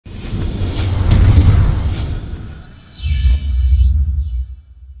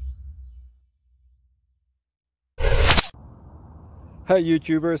Hey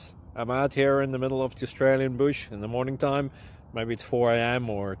YouTubers, I'm out here in the middle of the Australian bush in the morning time. Maybe it's 4 a.m.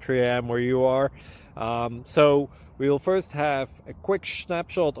 or 3 a.m. where you are. So we'll first have a quick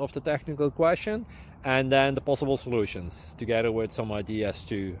snapshot of the technical question and then the possible solutions, together with some ideas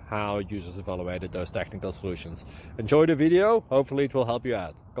to how users evaluated those technical solutions. Enjoy the video, hopefully it will help you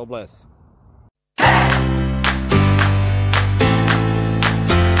out. God bless.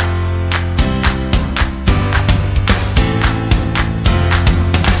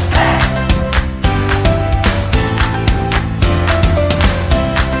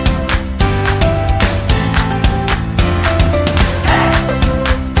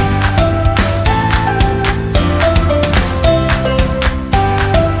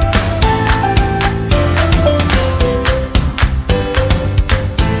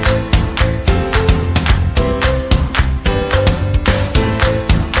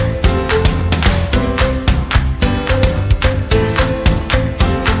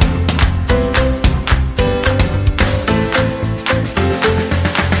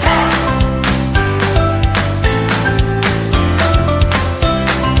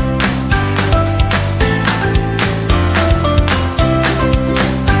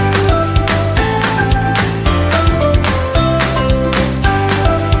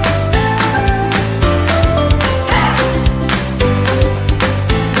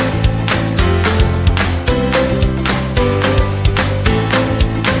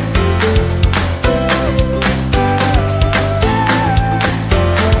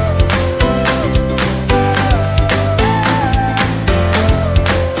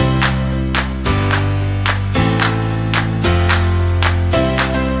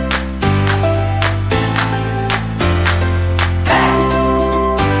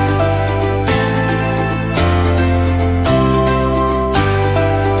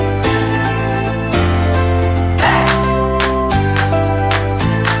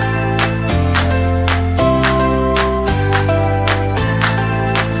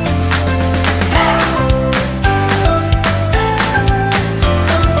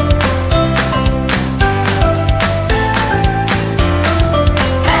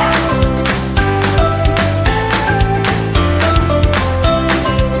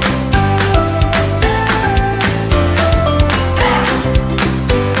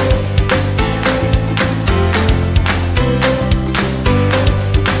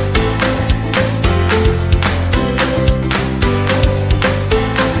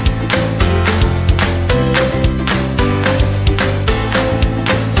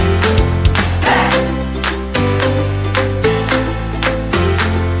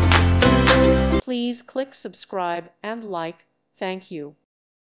 Please click subscribe and like. Thank you.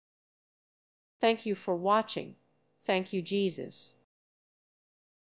 Thank you for watching. Thank you, Jesus.